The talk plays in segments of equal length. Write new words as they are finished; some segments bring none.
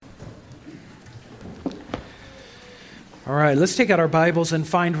All right, let's take out our Bibles and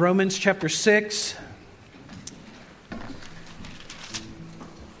find Romans chapter 6.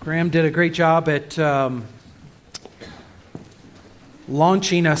 Graham did a great job at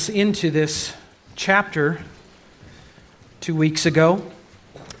launching us into this chapter 2 weeks ago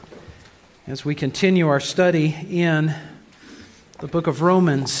as we continue our study in the book of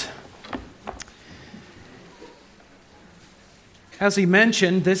Romans. As he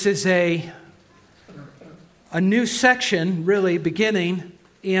mentioned, this is a new section, really, beginning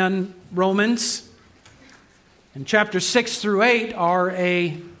in Romans. And chapters 6 through 8 are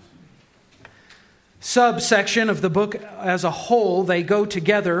a subsection of the book as a whole. They go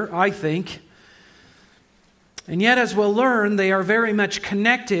together, I think. And yet, as we'll learn, they are very much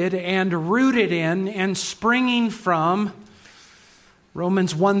connected and rooted in and springing from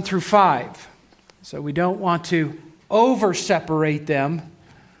Romans 1 through 5. So we don't want to over-separate them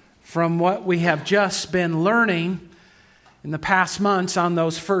from what we have just been learning in the past months on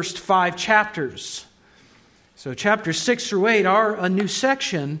those first 5 chapters. So chapters 6 through 8 are a new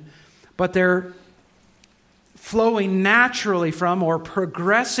section, but they're flowing naturally from or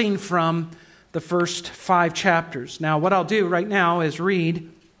progressing from the first 5 chapters. Now, what I'll do right now is read,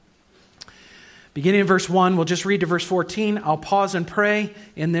 beginning in verse 1, we'll just read to verse 14. I'll pause and pray,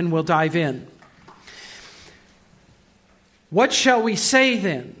 and then we'll dive in. What shall we say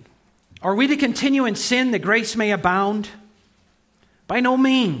then? Are we to continue in sin that grace may abound? By no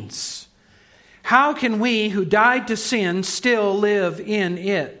means. How can we who died to sin still live in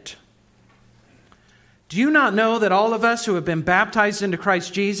it? Do you not know that all of us who have been baptized into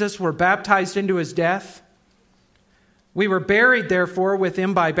Christ Jesus were baptized into His death? We were buried, therefore, with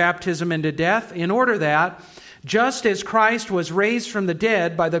Him by baptism into death, in order that, just as Christ was raised from the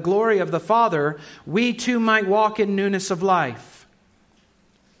dead by the glory of the Father, we too might walk in newness of life.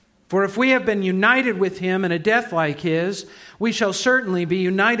 For if we have been united with Him in a death like His, we shall certainly be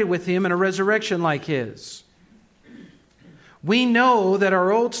united with Him in a resurrection like His. We know that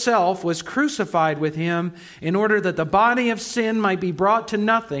our old self was crucified with Him in order that the body of sin might be brought to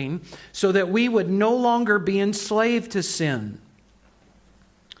nothing, so that we would no longer be enslaved to sin.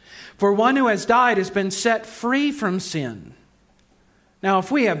 For one who has died has been set free from sin. Now,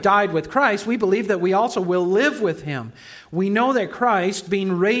 if we have died with Christ, we believe that we also will live with Him. We know that Christ,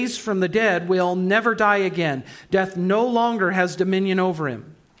 being raised from the dead, will never die again. Death no longer has dominion over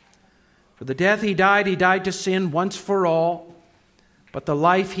Him. For the death He died to sin once for all. But the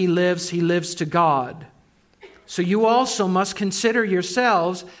life He lives to God. So you also must consider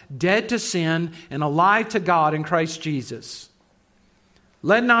yourselves dead to sin and alive to God in Christ Jesus.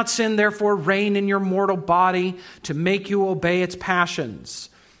 Let not sin, therefore, reign in your mortal body to make you obey its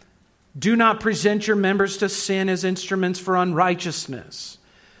passions. Do not present your members to sin as instruments for unrighteousness,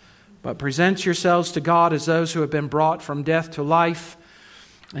 but present yourselves to God as those who have been brought from death to life,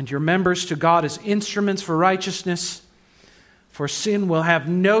 and your members to God as instruments for righteousness. For sin will have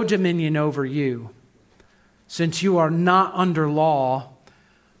no dominion over you, since you are not under law,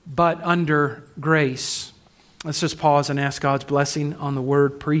 but under grace. Let's just pause and ask God's blessing on the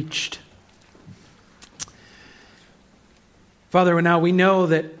word preached. Father, now we know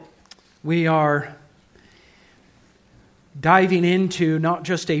that we are diving into not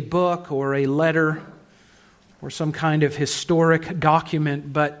just a book or a letter or some kind of historic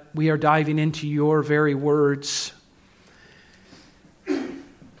document, but we are diving into your very words.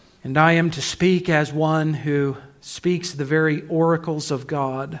 And I am to speak as one who speaks the very oracles of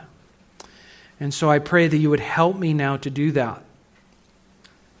God. And so I pray that you would help me now to do that.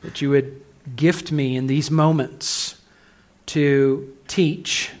 That you would gift me in these moments to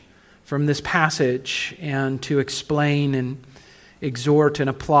teach from this passage and to explain and exhort and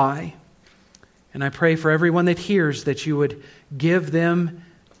apply. And I pray for everyone that hears that you would give them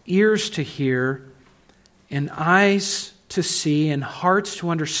ears to hear and eyes to see and hearts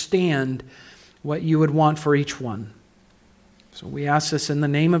to understand what you would want for each one. So we ask this in the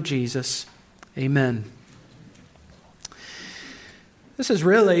name of Jesus. Amen. This is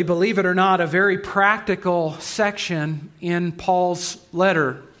really, believe it or not, a very practical section in Paul's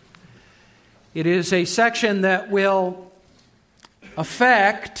letter. It is a section that will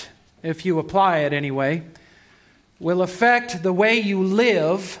affect, if you apply it anyway, will affect the way you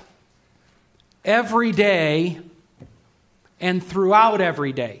live every day and throughout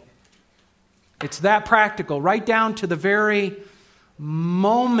every day. It's that practical, right down to the very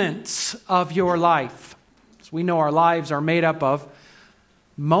moments of your life. As we know, our lives are made up of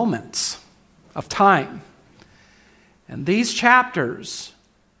moments of time. And these chapters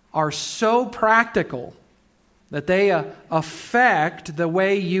are so practical that they affect the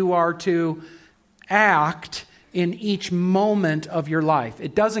way you are to act in each moment of your life.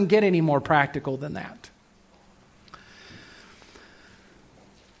 It doesn't get any more practical than that.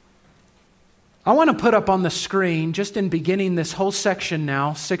 I want to put up on the screen, just in beginning this whole section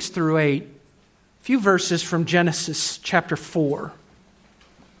now, 6 through 8, a few verses from Genesis chapter 4.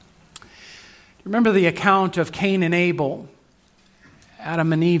 Remember the account of Cain and Abel,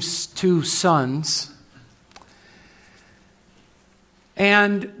 Adam and Eve's two sons.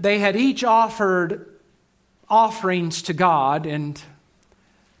 And they had each offered offerings to God, and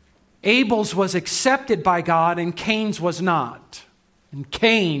Abel's was accepted by God and Cain's was not. And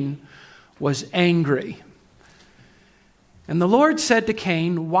Cain was angry. And the Lord said to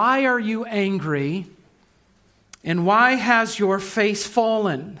Cain, "Why are you angry? And why has your face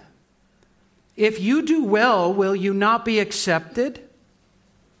fallen? If you do well, will you not be accepted?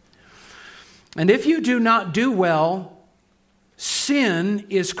 And if you do not do well, sin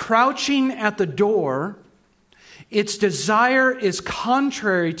is crouching at the door. Its desire is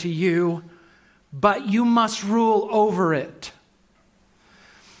contrary to you, but you must rule over it."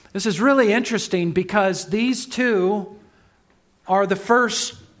 This is really interesting because these two are the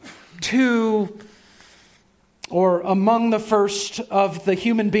first two, or among the first of the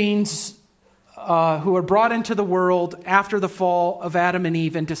human beings who are brought into the world after the fall of Adam and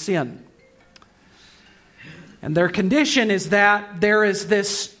Eve into sin. And their condition is that there is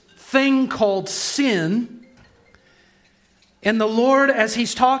this thing called sin. And the Lord, as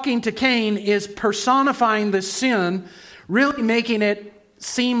He's talking to Cain, is personifying this sin, really making it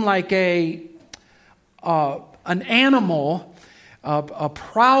seem like an animal, a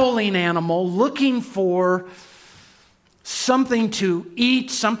prowling animal, looking for something to eat,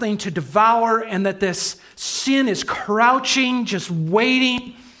 something to devour, and that this sin is crouching, just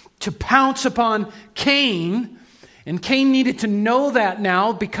waiting to pounce upon Cain. And Cain needed to know that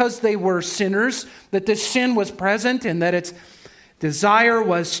now, because they were sinners, that this sin was present and that its desire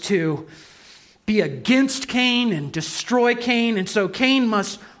was to be against Cain and destroy Cain. And so Cain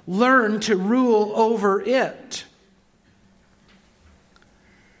must learn to rule over it.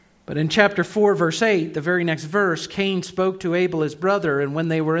 But in chapter 4, verse 8, the very next verse, Cain spoke to Abel his brother, and when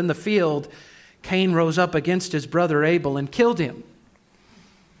they were in the field, Cain rose up against his brother Abel and killed him.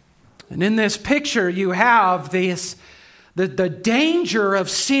 And in this picture, you have the danger of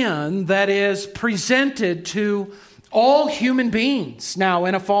sin that is presented to all human beings now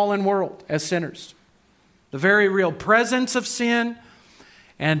in a fallen world as sinners. The very real presence of sin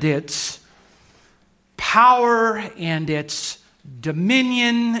and its power and its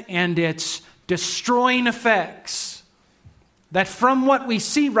dominion and its destroying effects. That from what we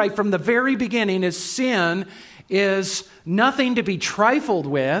see right from the very beginning is sin is nothing to be trifled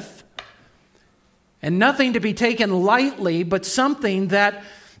with and nothing to be taken lightly, but something that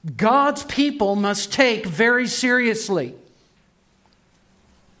God's people must take very seriously.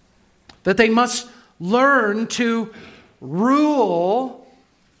 That they must learn to rule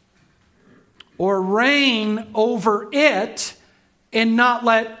or reign over it and not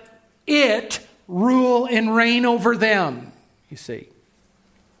let it rule and reign over them, you see.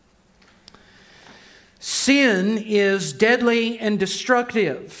 Sin is deadly and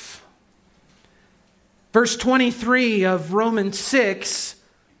destructive. Verse 23 of Romans 6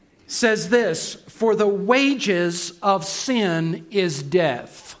 says this, "For the wages of sin is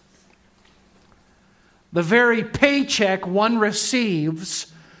death." The very paycheck one receives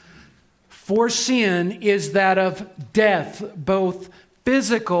for sin is that of death, both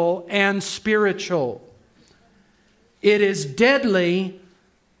physical and spiritual. It is deadly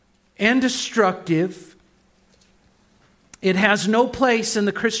and destructive. It has no place in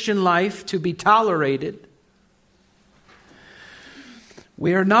the Christian life to be tolerated.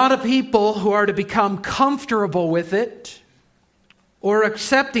 We are not a people who are to become comfortable with it or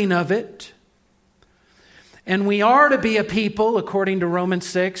accepting of it. And we are to be a people, according to Romans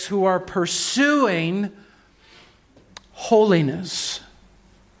 6, who are pursuing holiness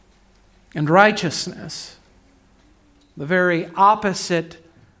and righteousness, the very opposite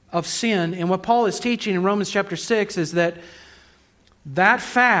of sin. And what Paul is teaching in Romans chapter 6 is that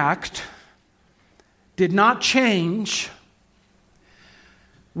fact did not change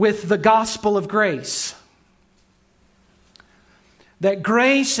with the gospel of grace. That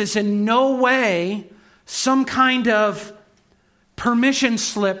grace is in no way some kind of permission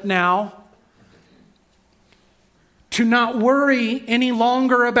slip now to not worry any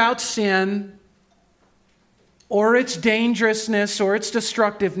longer about sin or its dangerousness or its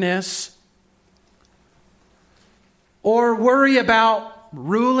destructiveness, or worry about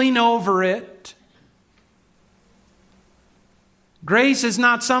ruling over it. Grace is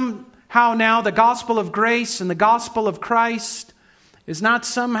not somehow how now the gospel of grace and the gospel of Christ is not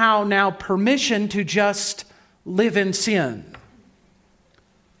somehow now permission to just live in sin.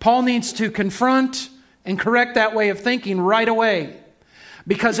 Paul needs to confront and correct that way of thinking right away,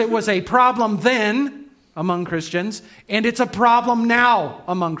 because it was a problem then among Christians, and it's a problem now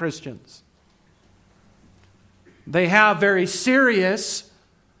among Christians. They have very serious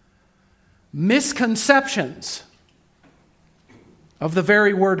misconceptions of the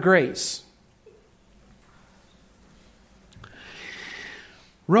very word grace.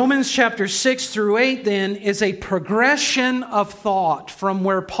 Romans chapter 6 through 8 then is a progression of thought from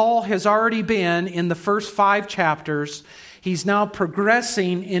where Paul has already been in the first 5 chapters. He's now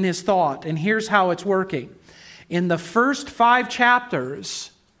progressing in his thought, and here's how it's working. In the first 5 chapters,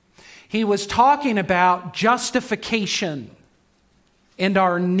 he was talking about justification and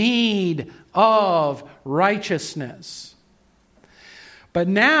our need of righteousness. But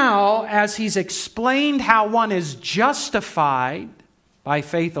now, as he's explained how one is justified by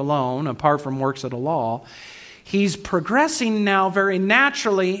faith alone, apart from works of the law, he's progressing now very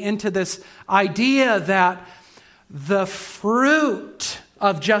naturally into this idea that the fruit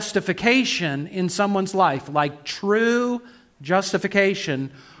of justification in someone's life, like true justification,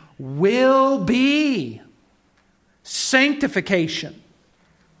 will be sanctification.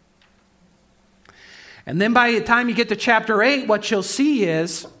 And then by the time you get to chapter 8, what you'll see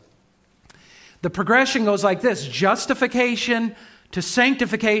is the progression goes like this: justification to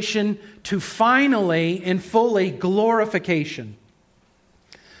sanctification to finally and fully glorification.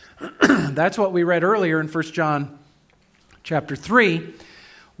 That's what we read earlier in 1 John chapter 3,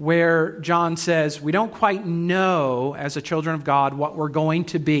 where John says, we don't quite know as the children of God what we're going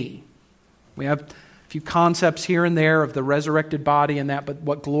to be. We have a few concepts here and there of the resurrected body and that, but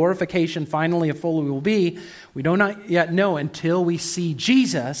what glorification finally and fully will be, we do not yet know until we see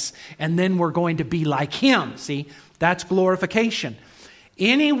Jesus, and then we're going to be like Him. See, that's glorification.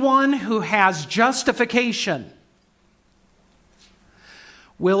 Anyone who has justification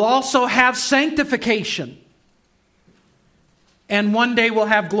will also have sanctification, and one day will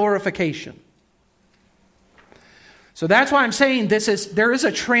have glorification. So that's why I'm saying there is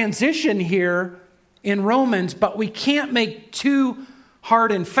a transition here in Romans, but we can't make too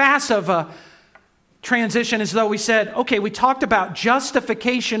hard and fast of a transition as though we said, okay, we talked about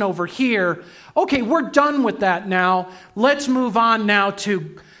justification over here. Okay, we're done with that now. Let's move on now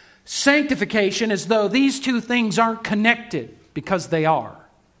to sanctification, as though these two things aren't connected, because they are.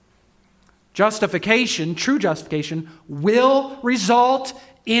 Justification, true justification, will result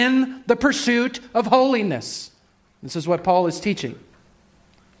in the pursuit of holiness. This is what Paul is teaching.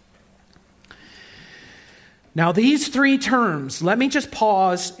 Now, these 3 terms, let me just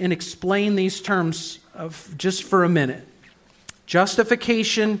pause and explain these terms just for a minute.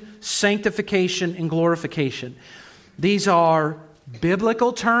 Justification, sanctification, and glorification. These are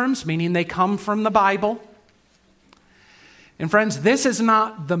biblical terms, meaning they come from the Bible. And friends, this is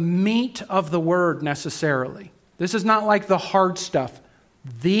not the meat of the word necessarily. This is not like the hard stuff.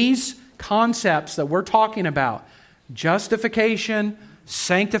 These concepts that we're talking about, justification,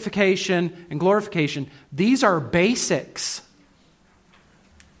 sanctification, and glorification, these are basics.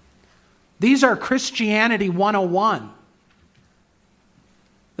 These are Christianity 101.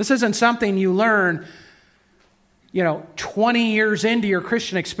 This isn't something you learn, 20 years into your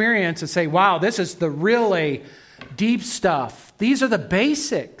Christian experience and say, wow, this is the really deep stuff. These are the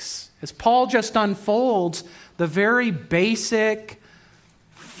basics. As Paul just unfolds the very basic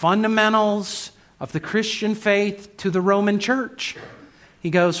fundamentals of the Christian faith to the Roman church. He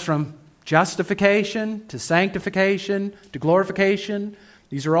goes from justification to sanctification to glorification.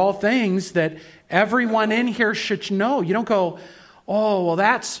 These are all things that everyone in here should know. You don't go, oh, well,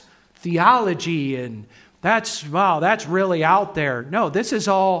 that's theology and that's really out there. No, this is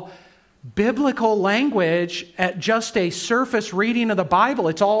all biblical language at just a surface reading of the Bible.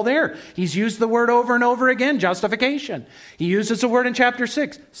 It's all there. He's used the word over and over again, justification. He uses the word in chapter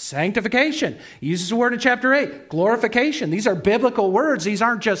 6, sanctification. He uses the word in chapter 8, glorification. These are biblical words. These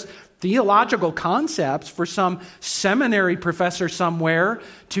aren't just theological concepts for some seminary professor somewhere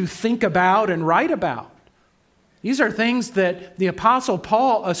to think about and write about. These are things that the Apostle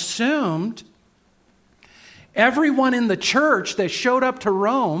Paul assumed everyone in the church that showed up to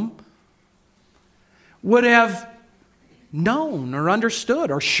Rome would have known or understood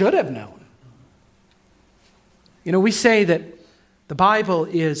or should have known. We say that the Bible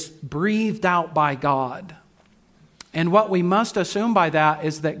is breathed out by God. And what we must assume by that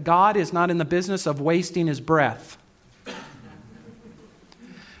is that God is not in the business of wasting His breath.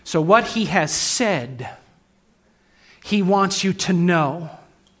 So what He has said, He wants you to know.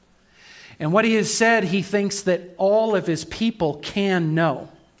 And what he has said, he thinks that all of his people can know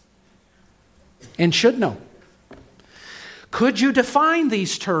and should know. Could you define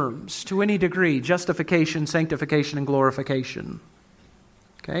these terms to any degree? Justification, sanctification, and glorification.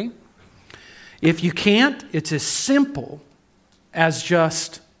 Okay? If you can't, it's as simple as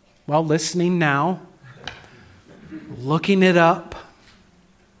just, listening now, looking it up,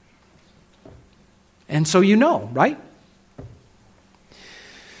 and so you know, right?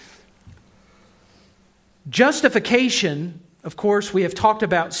 Justification, of course, we have talked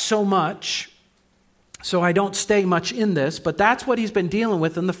about so much, so I don't stay much in this, but that's what he's been dealing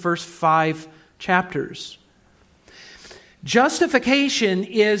with in the first 5 chapters. Justification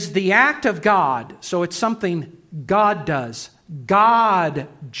is the act of God, so it's something God does. God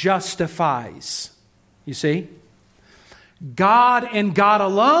justifies. You see? God and God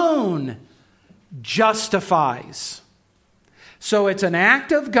alone justifies. So it's an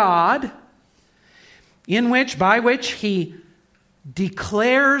act of God by which he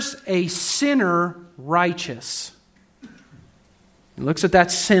declares a sinner righteous. He looks at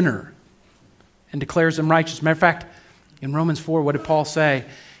that sinner and declares him righteous. Matter of fact, in Romans 4, what did Paul say?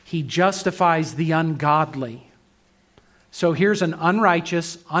 He justifies the ungodly. So here's an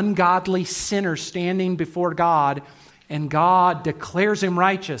unrighteous, ungodly sinner standing before God, and God declares him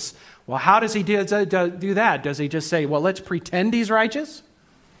righteous. Well, how does he do that? Does he just say, let's pretend he's righteous?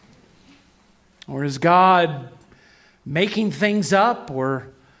 Or is God making things up or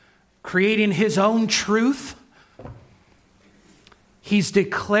creating his own truth? He's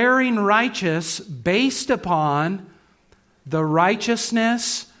declaring righteous based upon the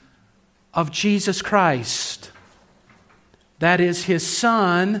righteousness of Jesus Christ. That is his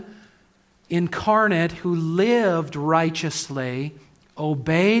Son incarnate who lived righteously,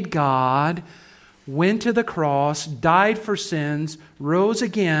 obeyed God, went to the cross, died for sins, rose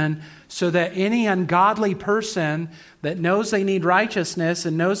again, so that any ungodly person that knows they need righteousness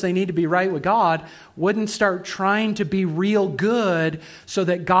and knows they need to be right with God wouldn't start trying to be real good so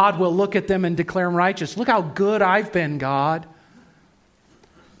that God will look at them and declare them righteous. Look how good I've been, God.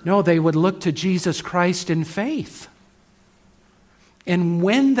 No, they would look to Jesus Christ in faith. And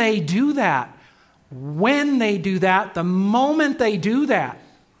when they do that, the moment they do that,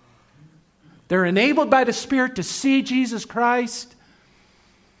 they're enabled by the Spirit to see Jesus Christ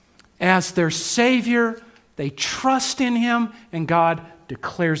as their Savior. They trust in Him, and God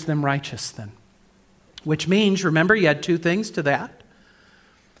declares them righteous then. Which means, remember, you had 2 things to that.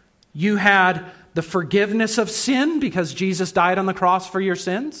 You had the forgiveness of sin because Jesus died on the cross for your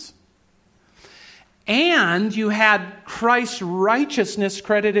sins. And you had Christ's righteousness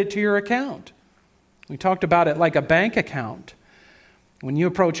credited to your account. We talked about it like a bank account. When you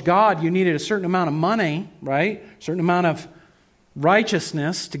approach God, you needed a certain amount of money, right? A certain amount of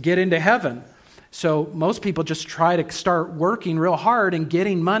righteousness to get into heaven. So most people just try to start working real hard and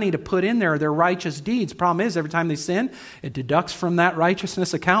getting money to put in there their righteous deeds. Problem is, every time they sin, it deducts from that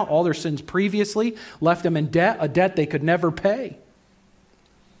righteousness account all their sins previously, left them in debt, a debt they could never pay.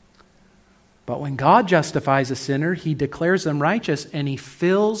 But when God justifies a sinner, He declares them righteous, and He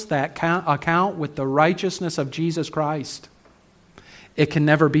fills that account with the righteousness of Jesus Christ. It can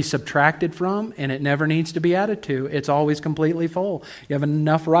never be subtracted from, and it never needs to be added to. It's always completely full. You have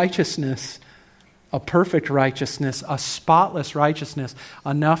enough righteousness, a perfect righteousness, a spotless righteousness,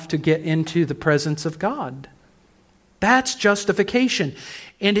 enough to get into the presence of God. That's justification.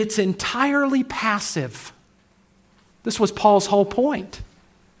 And it's entirely passive. This was Paul's whole point.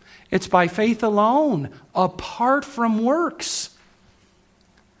 It's by faith alone, apart from works.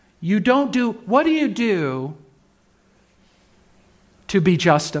 What do you do to be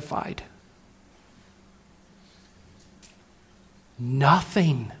justified?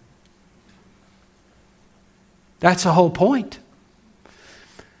 Nothing. That's the whole point.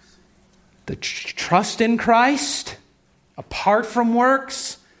 The trust in Christ, apart from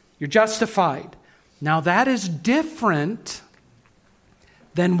works, you're justified. Now that is different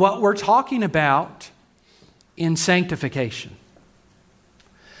than what we're talking about in sanctification.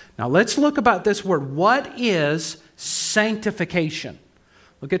 Now let's look about this word. What is sanctification?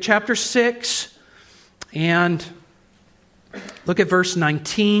 Look at chapter 6 and look at verse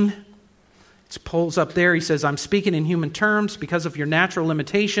 19. It pulls up there. He says, I'm speaking in human terms because of your natural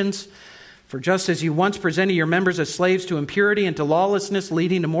limitations. For just as you once presented your members as slaves to impurity and to lawlessness,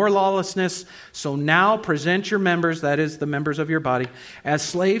 leading to more lawlessness, so now present your members, that is the members of your body, as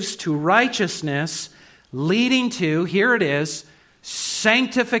slaves to righteousness, leading to, here it is,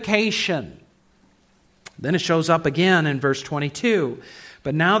 sanctification. Then it shows up again in verse 22.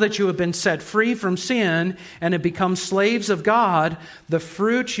 But now that you have been set free from sin and have become slaves of God, the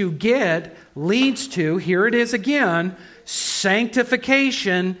fruit you get leads to, here it is again,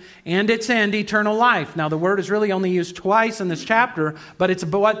 sanctification and its end, eternal life. Now the word is really only used twice in this chapter, but it's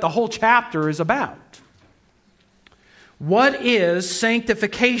what the whole chapter is about. What is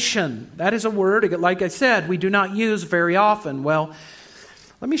sanctification? That is a word, like I said, we do not use very often. Well,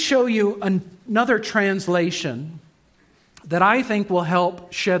 let me show you another translation that I think will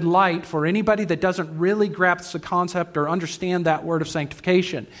help shed light for anybody that doesn't really grasp the concept or understand that word of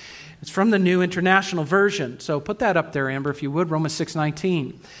sanctification. It's from the New International Version. So put that up there, Amber, if you would, Romans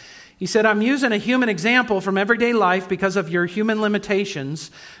 6:19. He said, I'm using a human example from everyday life because of your human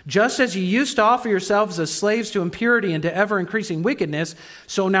limitations. Just as you used to offer yourselves as slaves to impurity and to ever-increasing wickedness,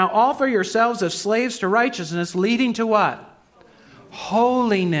 so now offer yourselves as slaves to righteousness, leading to what?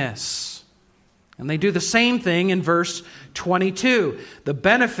 Holiness. And they do the same thing in verse 22. The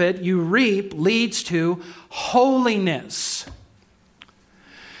benefit you reap leads to holiness.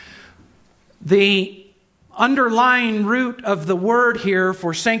 The underlying root of the word here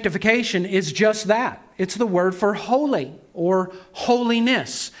for sanctification is just that. It's the word for holy or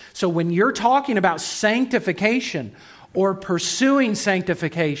holiness. So when you're talking about sanctification or pursuing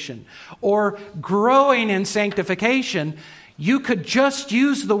sanctification or growing in sanctification, you could just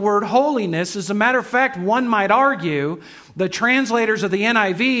use the word holiness. As a matter of fact, one might argue the translators of the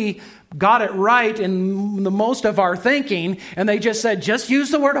NIV got it right in the most of our thinking, and they just said, just use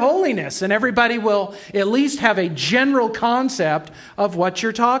the word holiness, and everybody will at least have a general concept of what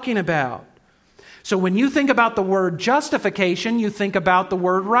you're talking about. So when you think about the word justification, you think about the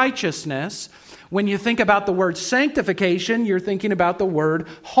word righteousness. When you think about the word sanctification, you're thinking about the word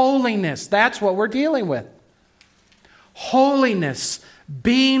holiness. That's what we're dealing with. Holiness,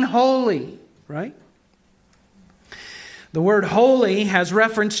 being holy, right? The word holy has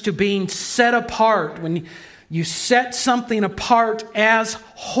reference to being set apart. When you set something apart as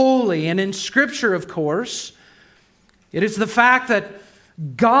holy. And in Scripture, of course, it is the fact that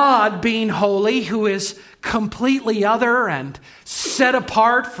God being holy, who is completely other and set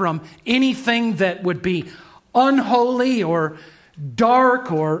apart from anything that would be unholy or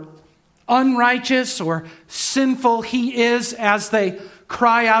dark or unrighteous or sinful, He is, as they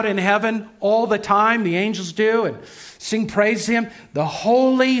cry out in heaven all the time, the angels do, and sing praise to Him, the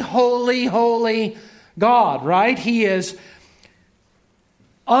holy, holy, holy God, right? He is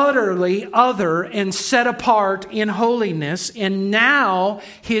utterly other and set apart in holiness, and now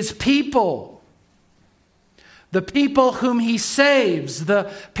His people, the people whom He saves,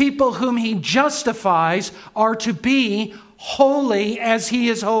 the people whom He justifies, are to be holy as He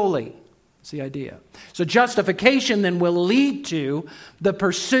is holy. That's the idea. So justification then will lead to the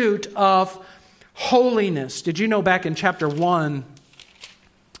pursuit of holiness. Did you know back in chapter 1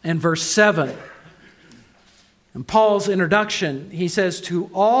 and verse 7, in Paul's introduction, he says,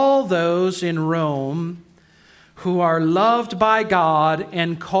 to all those in Rome who are loved by God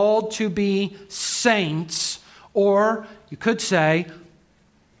and called to be saints, or you could say,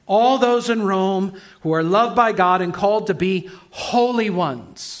 all those in Rome who are loved by God and called to be holy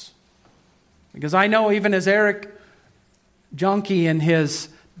ones. Because I know even as Eric Junkie in his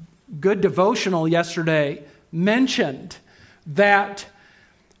good devotional yesterday mentioned that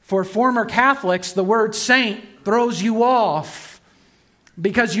for former Catholics, the word saint throws you off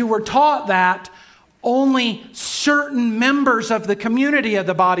because you were taught that only certain members of the community of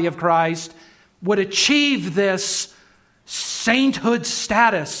the body of Christ would achieve this sainthood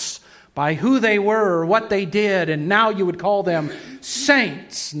status by who they were or what they did, and now you would call them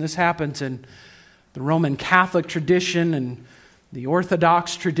saints. And this happens in the Roman Catholic tradition and the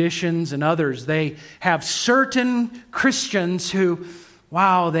Orthodox traditions and others. They have certain Christians who,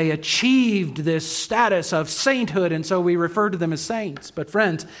 wow, they achieved this status of sainthood, and so we refer to them as saints. But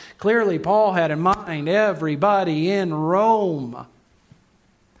friends, clearly Paul had in mind everybody in Rome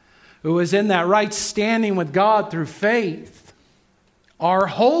who was in that right standing with God through faith are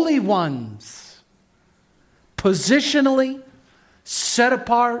holy ones, positionally set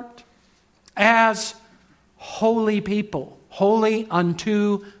apart as holy people, holy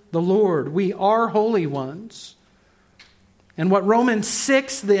unto the Lord. We are holy ones. And what Romans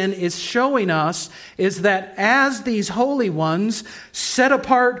 6 then is showing us is that as these holy ones set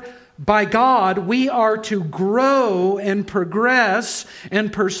apart by God, we are to grow and progress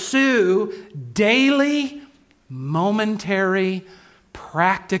and pursue daily, momentary,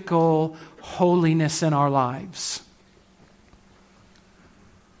 practical holiness in our lives.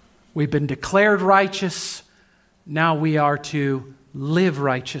 We've been declared righteous. Now we are to live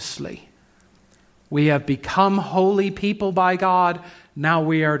righteously. We have become holy people by God. Now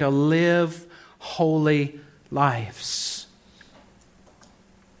we are to live holy lives.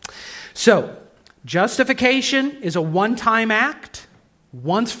 So, justification is a one-time act,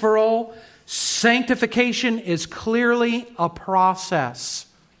 once for all. Sanctification is clearly a process.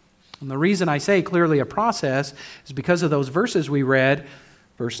 And the reason I say clearly a process is because of those verses we read,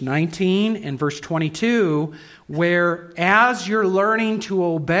 verse 19 and verse 22, where as you're learning to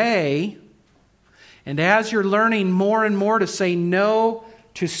obey, and as you're learning more and more to say no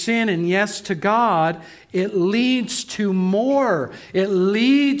to sin and yes to God, it leads to more. It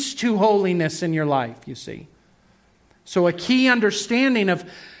leads to holiness in your life, you see. So a key understanding of,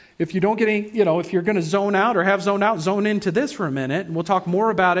 if you don't get any, if you're going to zone out or have zoned out, zone into this for a minute, and we'll talk more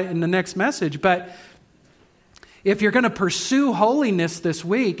about it in the next message. But if you're going to pursue holiness this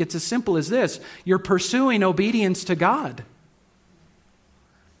week, it's as simple as this. You're pursuing obedience to God.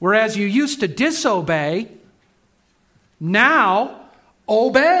 Whereas you used to disobey, now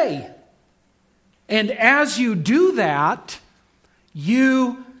obey. And as you do that,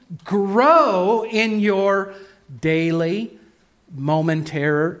 you grow in your daily,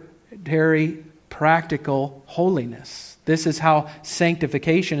 momentary, practical holiness. This is how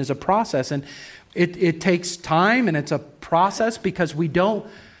sanctification is a process. And it takes time, and it's a process because we don't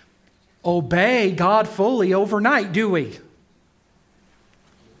obey God fully overnight, do we?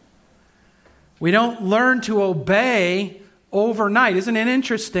 We don't learn to obey overnight. Isn't it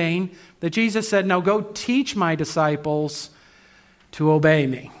interesting that Jesus said, now go teach my disciples to obey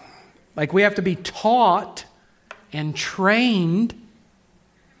me? Like we have to be taught and trained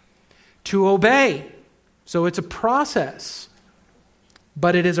to obey. So it's a process.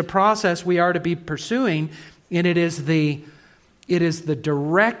 But it is a process we are to be pursuing, and it is the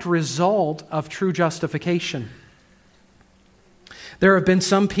direct result of true justification. There have been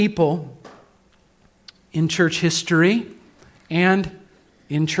some people in church history and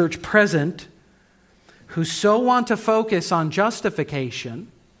in church present who so want to focus on justification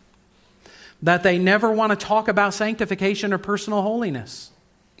that they never want to talk about sanctification or personal holiness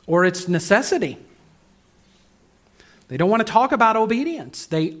or its necessity. They don't want to talk about obedience.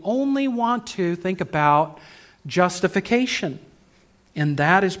 They only want to think about justification. And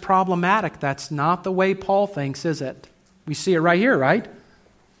that is problematic. That's not the way Paul thinks, is it? We see it right here, right?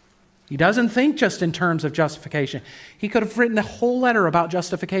 He doesn't think just in terms of justification. He could have written a whole letter about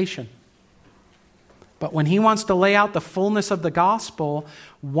justification. But when he wants to lay out the fullness of the gospel,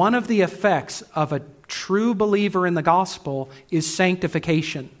 one of the effects of a true believer in the gospel is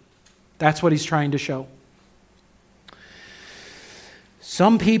sanctification. That's what he's trying to show.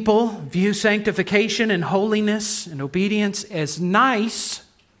 Some people view sanctification and holiness and obedience as nice,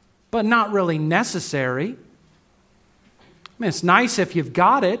 but not really necessary. I mean, it's nice if you've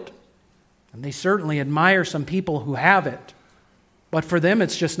got it, and they certainly admire some people who have it. But for them,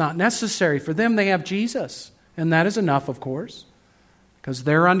 it's just not necessary. For them, they have Jesus. And that is enough, of course, because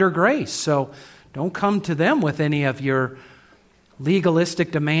they're under grace. So don't come to them with any of your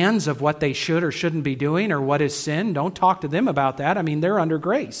legalistic demands of what they should or shouldn't be doing or what is sin. Don't talk to them about that. I mean, they're under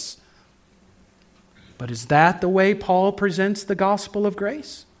grace. But is that the way Paul presents the gospel of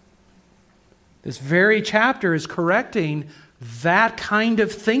grace? This very chapter is correcting that kind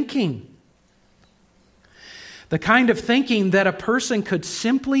of thinking. The kind of thinking that a person could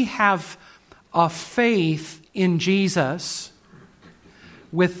simply have a faith in Jesus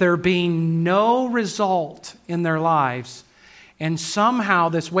with there being no result in their lives, and somehow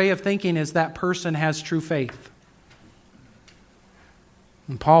this way of thinking is that person has true faith.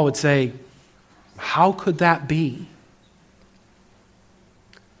 And Paul would say, how could that be?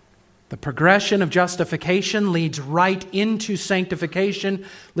 The progression of justification leads right into sanctification,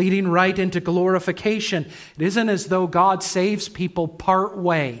 leading right into glorification. It isn't as though God saves people part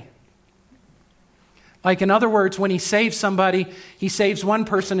way. Like, in other words, when He saves somebody, He saves one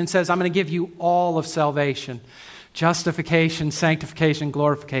person and says, I'm going to give you all of salvation. Justification, sanctification,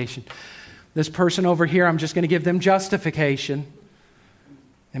 glorification. This person over here, I'm just going to give them justification.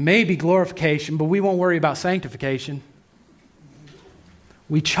 And maybe glorification, but we won't worry about sanctification.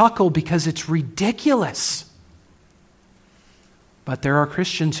 We chuckle because it's ridiculous. But there are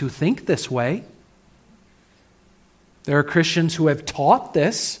Christians who think this way. There are Christians who have taught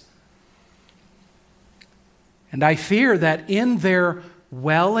this. And I fear that in their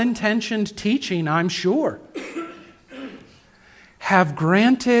well-intentioned teaching, I'm sure, have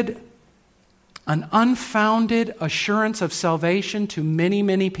granted an unfounded assurance of salvation to many,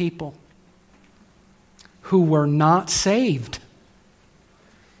 many people who were not saved.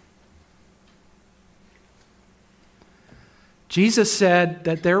 Jesus said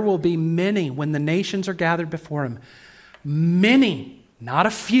that there will be many, when the nations are gathered before Him, many Not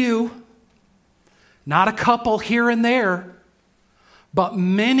a few, not a couple here and there, but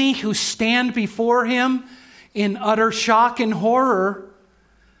many who stand before Him in utter shock and horror.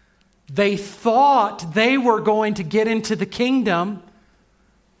 They thought they were going to get into the kingdom,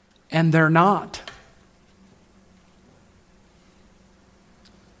 and they're not.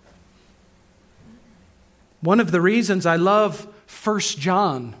 One of the reasons I love 1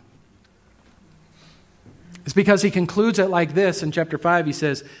 John is because he concludes it like this. In chapter 5, he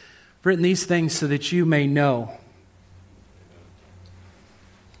says, "I've written these things so that you may know."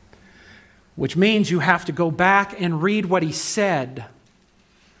 Which means you have to go back and read what he said.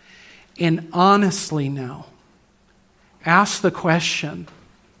 And honestly now, ask the question,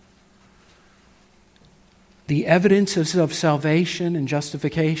 the evidences of salvation and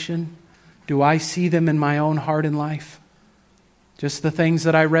justification, do I see them in my own heart and life? Just the things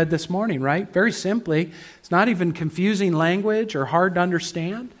that I read this morning, right? Very simply, it's not even confusing language or hard to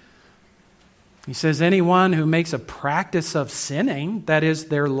understand. He says anyone who makes a practice of sinning, that is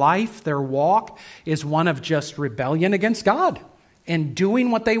their life, their walk, is one of just rebellion against God and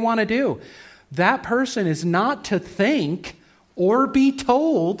doing what they want to do. That person is not to think or be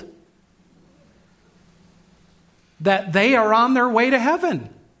told that they are on their way to heaven.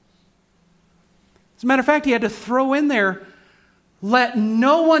 As a matter of fact, he had to throw in there, let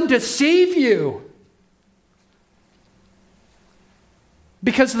no one deceive you.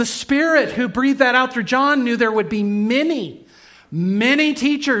 Because the Spirit who breathed that out through John knew there would be many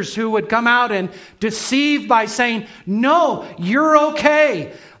teachers who would come out and deceive by saying, no, you're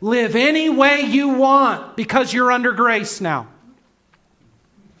okay. Live any way you want because you're under grace now.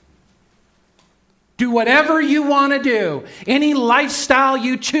 Do whatever you want to do. Any lifestyle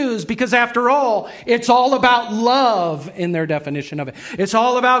you choose, because after all, it's all about love in their definition of it. It's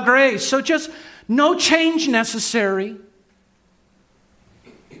all about grace. So just no change necessary.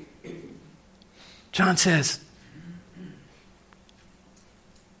 John says,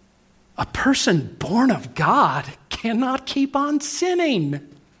 a person born of God cannot keep on sinning.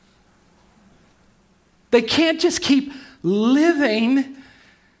 They can't just keep living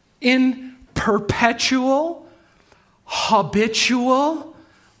in perpetual, habitual,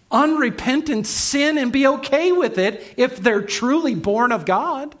 unrepentant sin and be okay with it if they're truly born of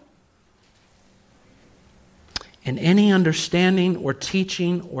God. And any understanding or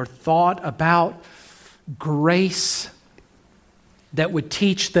teaching or thought about grace that would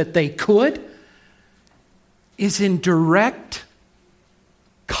teach that they could is in direct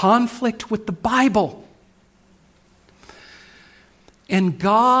conflict with the Bible. And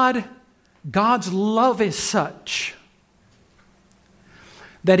God's love is such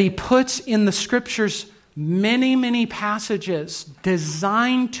that He puts in the Scriptures many passages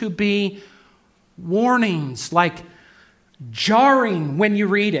designed to be warnings, like jarring when you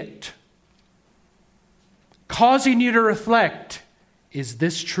read it, causing you to reflect, is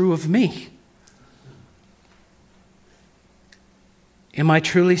this true of me? Am I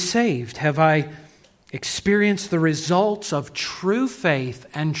truly saved? Have I experienced the results of true faith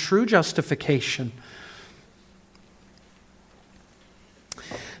and true justification?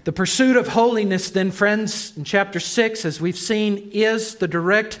 The pursuit of holiness, then, friends, in chapter 6, as we've seen, is the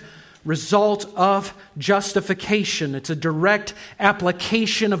direct result of justification. It's a direct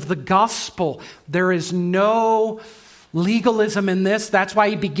application of the gospel. There is no legalism in this. That's why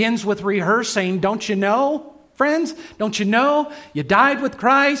he begins with rehearsing. Don't you know, friends? Don't you know? You died with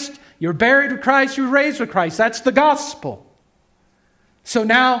Christ. You're buried with Christ. You're raised with Christ. That's the gospel. So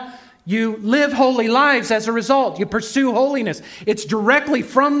now you live holy lives as a result. You pursue holiness. It's directly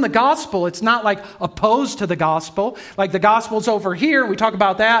from the gospel. It's not like opposed to the gospel. Like the gospel's over here, we talk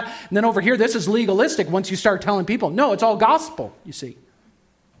about that. And then over here, this is legalistic once you start telling people. No, it's all gospel, you see.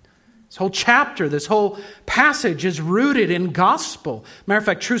 This whole chapter, this whole passage is rooted in gospel. Matter of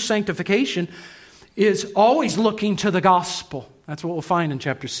fact, true sanctification is always looking to the gospel. That's what we'll find in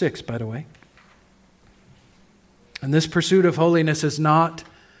chapter 6, by the way. And this pursuit of holiness is not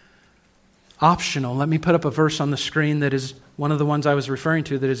optional. Let me put up a verse on the screen that is one of the ones I was referring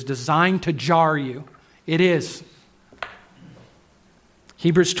to that is designed to jar you. It is.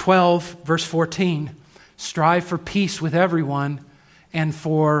 Hebrews 12, verse 14. Strive for peace with everyone and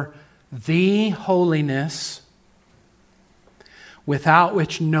for the holiness without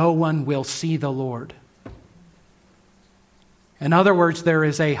which no one will see the Lord. In other words, there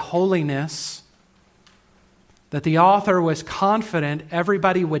is a holiness that the author was confident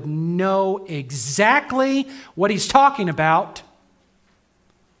everybody would know exactly what he's talking about,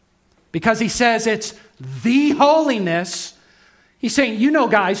 because he says it's the holiness. He's saying, you know,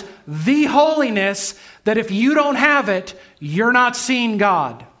 guys, the holiness that if you don't have it, you're not seeing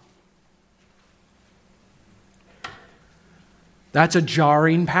God. That's a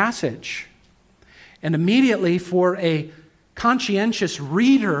jarring passage. And immediately, for a conscientious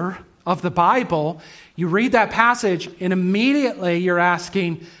reader of the Bible, you read that passage and immediately you're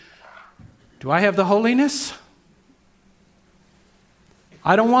asking, do I have the holiness?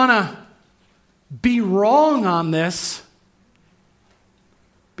 I don't want to be wrong on this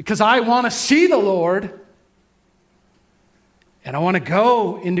because I want to see the Lord and I want to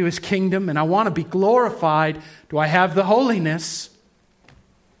go into His kingdom and I want to be glorified. Do I have the holiness?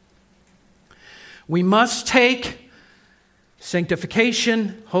 We must take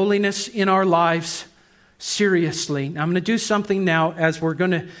sanctification, holiness in our lives seriously. Now, I'm going to do something now as we're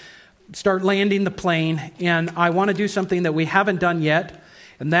going to start landing the plane, and I want to do something that we haven't done yet,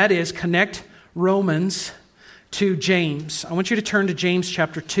 and that is connect Romans to James. I want you to turn to James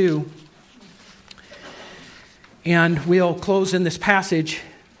chapter 2, and we'll close in this passage.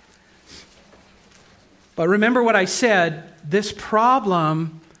 But remember what I said, this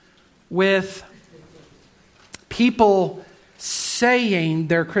problem with people saying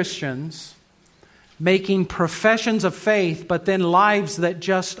they're Christians, making professions of faith, but then lives that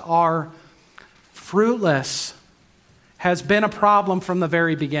just are fruitless, has been a problem from the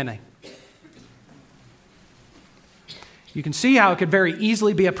very beginning. You can see how it could very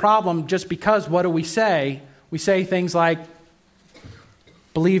easily be a problem just because what do we say? We say things like,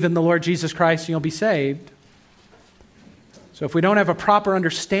 believe in the Lord Jesus Christ and you'll be saved. So if we don't have a proper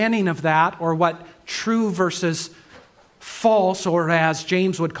understanding of that, or what true versus false, or as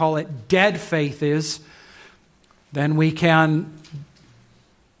James would call it, dead faith is, then we can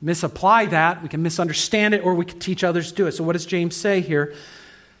misapply that, we can misunderstand it, or we can teach others to do it. So what does James say here?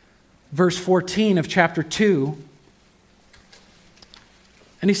 Verse 14 of chapter 2.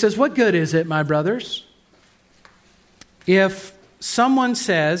 And he says, what good is it, my brothers, if someone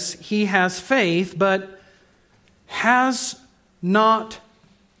says he has faith, but has not,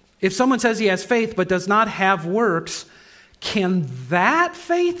 if someone says he has faith, but does not have works, can that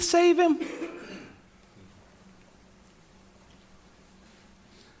faith save him?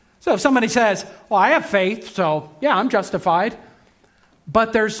 So if somebody says, well, I have faith, so yeah, I'm justified,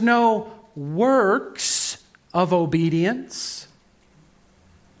 but there's no works of obedience,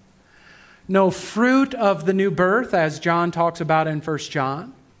 no fruit of the new birth, as John talks about in 1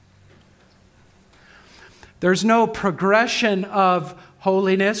 John. There's no progression of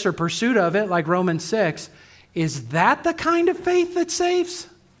holiness or pursuit of it like Romans 6. Is that the kind of faith that saves?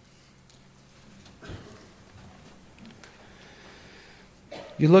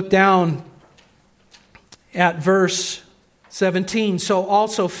 You look down at verse 17. So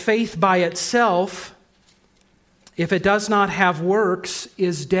also faith by itself, if it does not have works,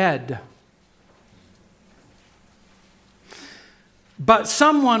 is dead. But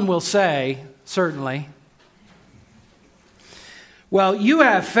someone will say, certainly, well, you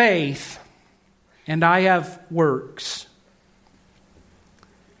have faith and I have works.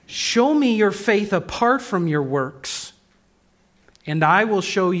 Show me your faith apart from your works, and I will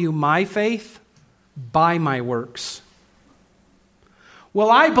show you my faith by my works. Well,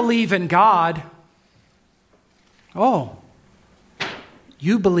 I believe in God. Oh,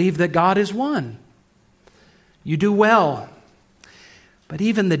 you believe that God is one. You do well. But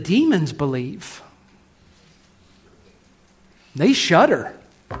even the demons believe. They shudder.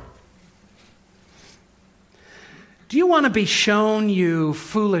 Do you want to be shown, you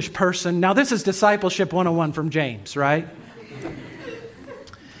foolish person? Now, this is Discipleship 101 from James, right?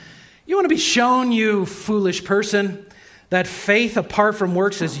 You want to be shown, you foolish person, that faith apart from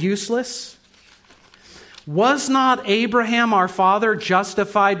works is useless? Was not Abraham, our father,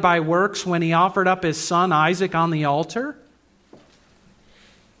 justified by works when he offered up his son Isaac on the altar?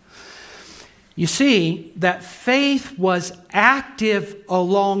 You see, that faith was active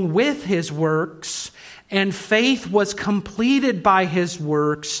along with his works, and faith was completed by his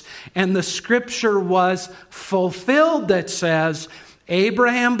works, and the scripture was fulfilled that says,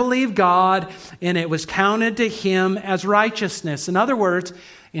 Abraham believed God, and it was counted to him as righteousness. In other words,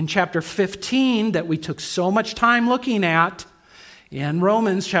 in chapter 15 that we took so much time looking at, in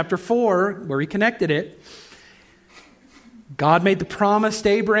Romans chapter 4, where he connected it, God made the promise to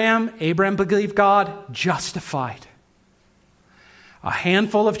Abraham. Abraham believed God, justified. A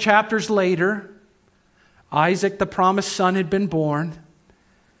handful of chapters later, Isaac, the promised son, had been born,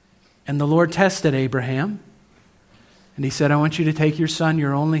 and the Lord tested Abraham. And he said, I want you to take your son,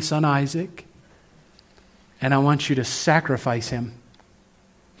 your only son Isaac, and I want you to sacrifice him.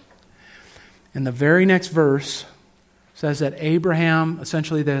 And the very next verse says that Abraham,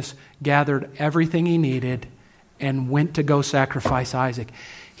 essentially this, gathered everything he needed and went to go sacrifice Isaac.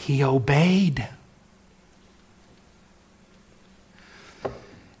 He obeyed.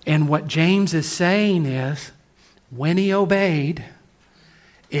 And what James is saying is, when he obeyed,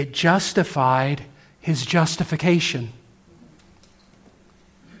 it justified his justification.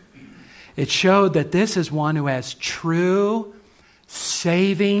 It showed that this is one who has true,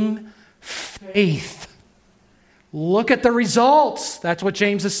 saving faith. Look at the results. That's what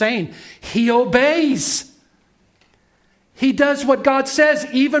James is saying. He obeys. He does what God says,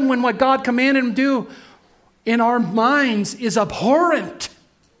 even when what God commanded him to do in our minds is abhorrent.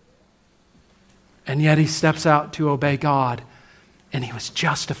 And yet he steps out to obey God, and he was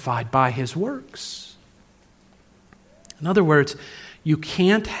justified by his works. In other words, you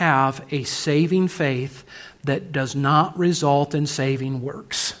can't have a saving faith that does not result in saving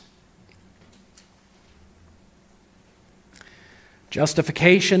works.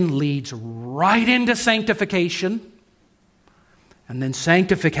 Justification leads right into sanctification, and then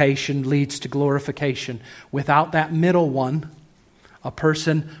sanctification leads to glorification. Without that middle one, a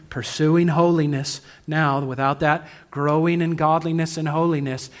person pursuing holiness now, without that growing in godliness and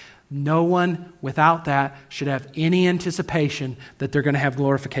holiness, no one without that should have any anticipation that they're going to have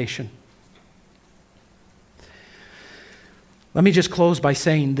glorification. Let me just close by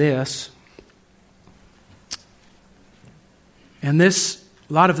saying this. And a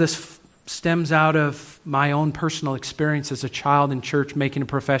lot of this stems out of my own personal experience as a child in church making a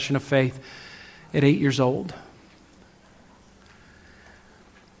profession of faith at 8 years old.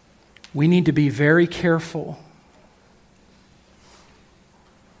 We need to be very careful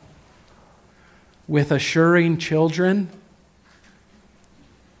with assuring children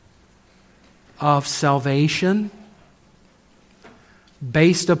of salvation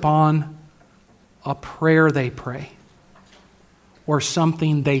based upon a prayer they pray or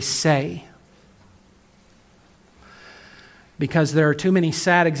something they say. Because there are too many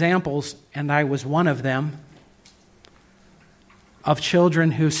sad examples, and I was one of them, of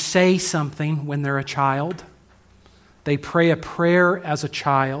children who say something when they're a child. They pray a prayer as a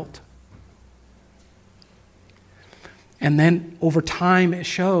child. And then over time it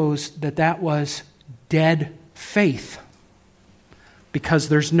shows that that was dead faith because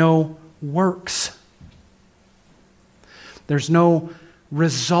there's no works. There's no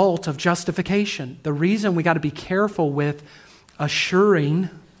result of justification. The reason we got to be careful with assuring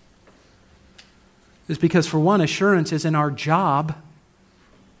is because, for one, assurance isn't our job.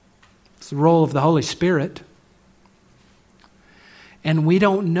 It's the role of the Holy Spirit. And we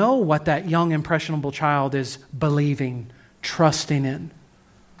don't know what that young, impressionable child is believing, trusting in.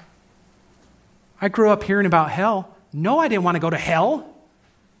 I grew up hearing about hell. No, I didn't want to go to hell.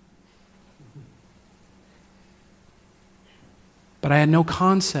 But I had no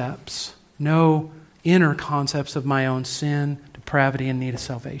concepts, no inner concepts of my own sin, depravity, and need of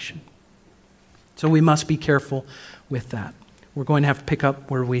salvation. So we must be careful with that. We're going to have to pick up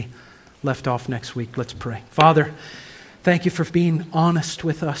where we left off next week. Let's pray. Father, thank you for being honest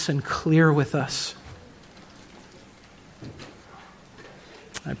with us and clear with us.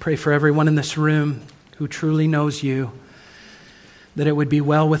 I pray for everyone in this room who truly knows you, that it would be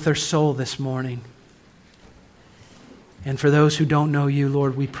well with their soul this morning. And for those who don't know you,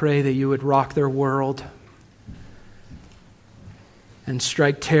 Lord, we pray that you would rock their world and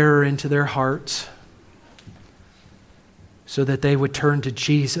strike terror into their hearts so that they would turn to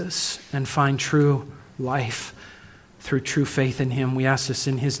Jesus and find true life through true faith in Him. We ask this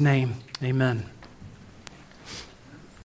in His name. Amen.